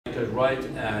could write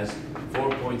as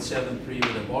 4.73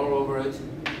 with a bar over it,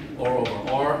 r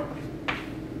over r,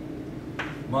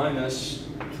 minus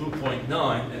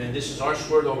 2.9, and then this is r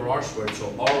squared over r squared,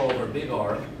 so r over big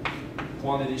R,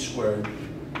 quantity squared,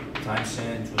 times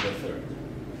 10 to the third.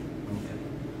 Okay.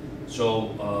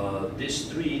 So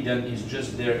this 3 then is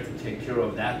just there to take care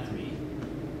of that 3.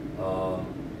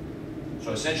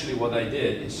 So essentially what I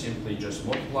did is simply just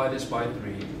multiply this by 3,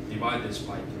 divide this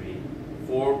by 3,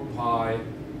 4 pi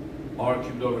r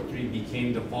cubed over 3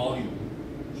 became the volume,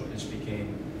 so this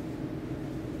became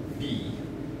B,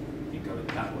 think of it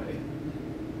that way.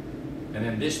 And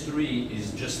then this 3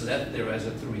 is just left there as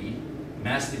a 3.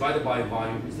 Mass divided by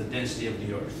volume is the density of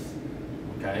the Earth.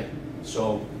 Okay?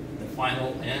 So the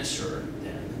final answer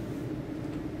then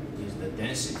is the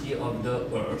density of the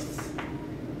Earth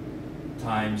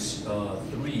times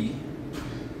 3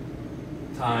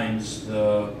 times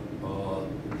the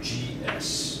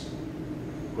GS,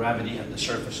 gravity at the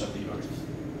surface of the Earth.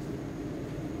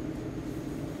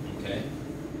 Okay?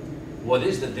 What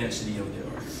is the density of the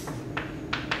Earth?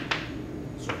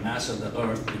 So mass of the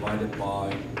Earth divided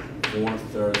by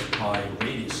 4/3 pi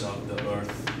radius of the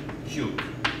Earth cubed.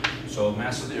 So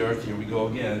mass of the Earth, here we go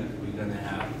again, we're going to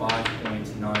have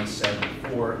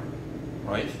 5.974,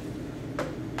 right?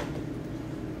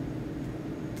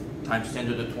 Times 10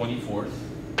 to the 24th,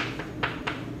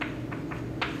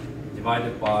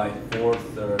 divided by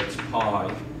 4/3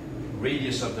 pi.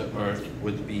 Radius of the Earth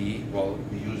would be, well,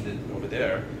 we used it over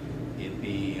there, it'd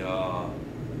be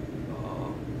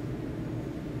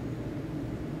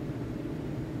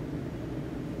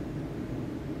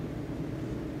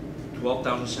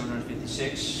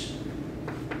 12,756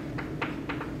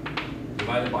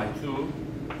 divided by 2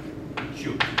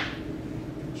 cubed.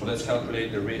 So let's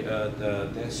calculate the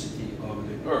density of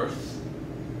the Earth.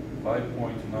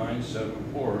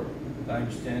 5.974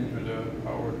 times 10 to the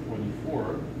power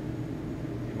 24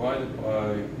 divided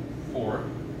by 4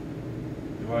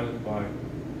 divided by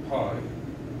pi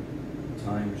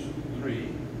times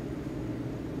 3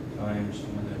 times,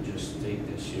 I'm going to just take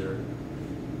this here,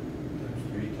 times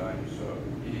 3 times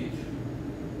 8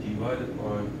 divided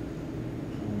by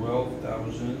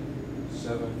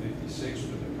 12,756 to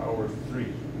the power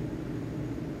 3.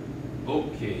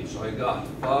 Okay, so I got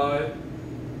 5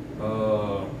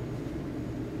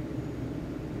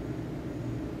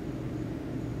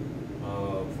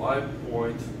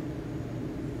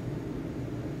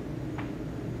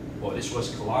 well, this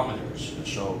was kilometers,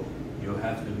 so you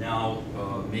have to now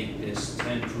make this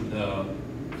 10 to the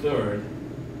third.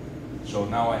 So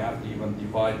now I have to even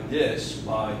divide this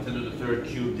by 10 to the third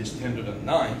cubed, this 10 to the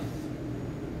 9th.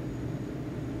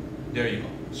 There you go.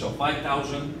 So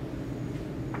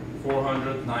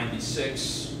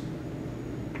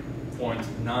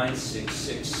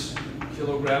 5,496.966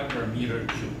 kilogram per meter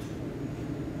cubed.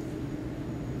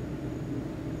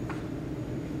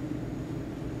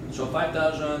 So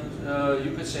 5,000,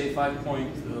 you could say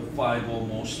 5.5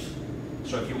 almost.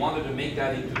 So if you wanted to make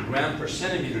that into gram per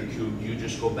centimeter cubed, you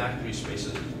just go back 3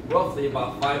 spaces. Roughly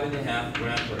about 5.5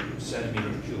 gram per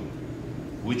centimeter cubed,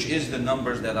 which is the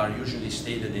numbers that are usually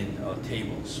stated in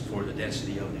tables for the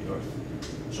density of the Earth.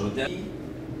 So then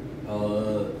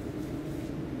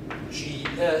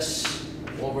GS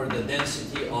over the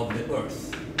density of the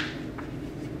Earth.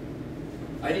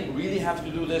 I didn't really have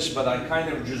to do this, but I kind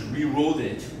of just rewrote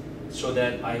it so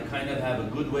that I kind of have a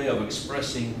good way of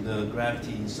expressing the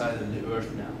gravity inside of the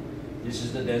Earth now. This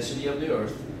is the density of the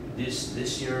Earth.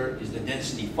 This here is the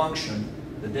density function.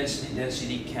 The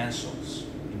density cancels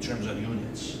in terms of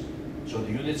units. So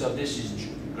the units of this is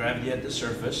gravity at the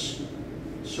surface.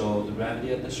 So the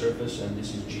gravity at the surface, and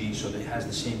this is G, so it has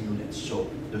the same units. So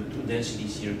the two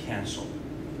densities here cancel.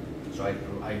 So I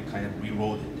kind of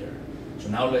rewrote it there. So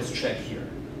now let's check here.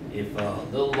 If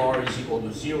little r is equal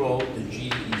to 0, the G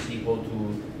is equal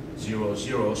to 0,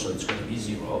 0, so it's going to be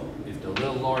 0. If the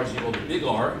little r is equal to big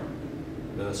R,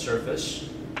 the surface,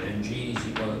 then G is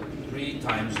equal to 3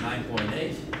 times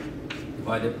 9.8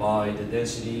 divided by the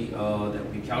density that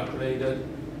we calculated,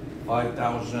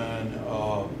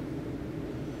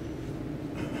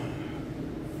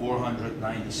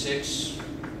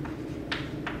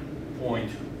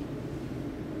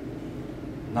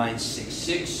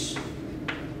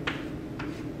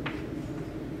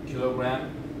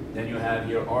 kilogram. Then you have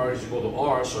here R is equal to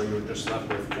R, so you're just left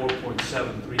with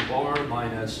 4.73 bar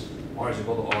minus R is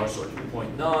equal to R, so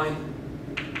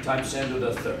 2.9 times 10 to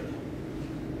the third.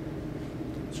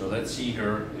 So let's see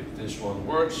here if this one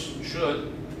works. It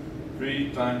should.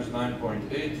 3 times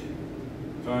 9.8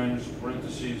 times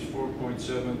parentheses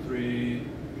 4.73,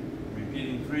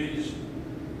 repeating 3's,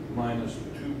 minus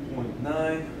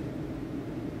 2.9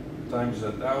 times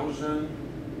 1,000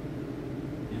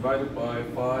 divided by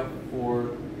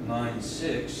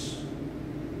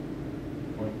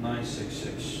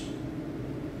 5496.966.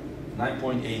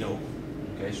 9.80.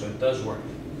 Okay, so it does work.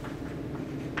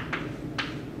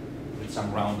 With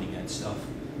some rounding and stuff,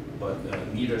 but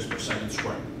meters per second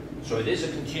squared. So it is a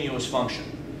continuous function.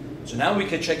 So now we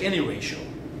can check any ratio.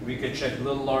 We could check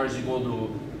little r is equal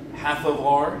to half of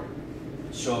r.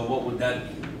 So what would that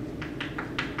be?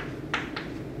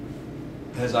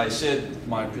 As I said,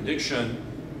 my prediction,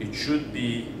 it should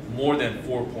be more than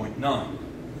 4.9.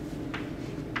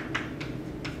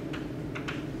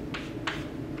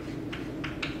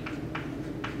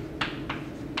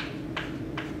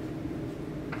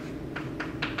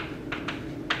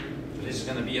 So this is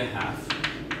going to be a half.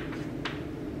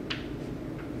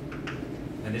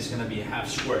 And this is going to be a half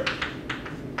squared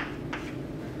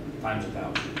times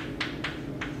 1,000.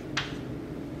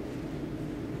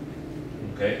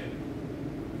 Okay?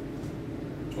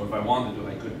 So if I wanted to,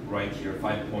 I could write here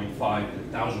 5.5,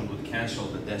 and 1,000 would cancel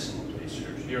the decimal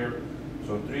places here.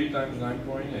 So 3 times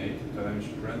 9.8 times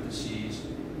parentheses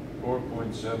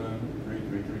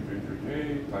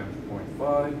 4.7333333 times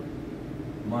 0.5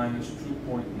 minus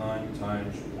 2.9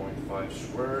 times 0.5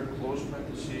 squared, close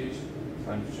parentheses,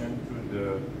 times 10 to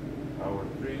the power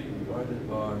 3 divided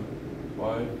by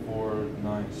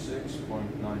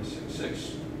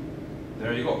 5496.966.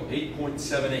 There you go,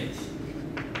 8.78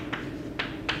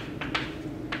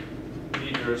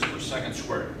 meters per second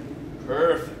squared.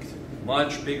 Perfect.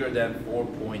 Much bigger than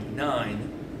 4.9,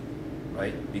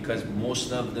 right? Because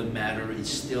most of the matter is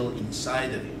still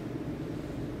inside of you.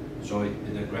 So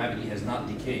the gravity has not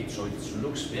decayed. So it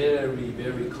looks very,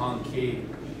 very concave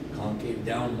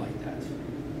down like that.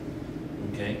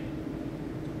 Okay?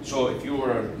 So if you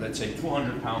were, let's say,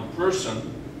 200-pound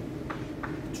person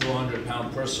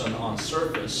on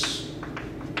surface,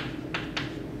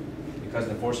 because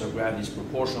the force of gravity is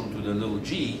proportional to the little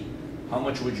g, how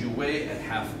much would you weigh at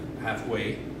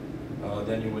halfway?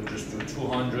 Then you would just do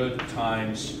 200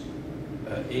 times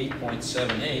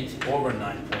 8.78 over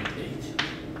 9.8.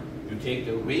 You take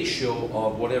the ratio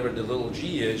of whatever the little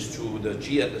g is to the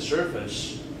g at the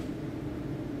surface,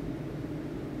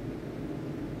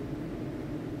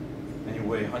 and you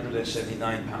weigh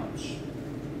 179 pounds.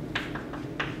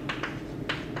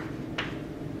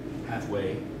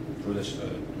 Halfway through the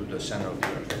center of the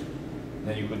earth.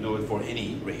 Then you could do it for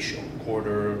any ratio,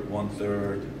 quarter,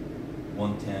 1/3,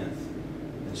 1/10,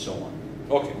 and so on.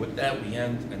 Okay, with that we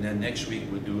end, and then next week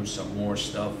we'll do some more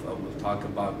stuff. We'll talk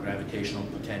about gravitational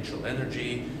potential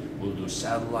energy, we'll do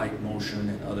satellite motion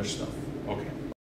and other stuff. Okay.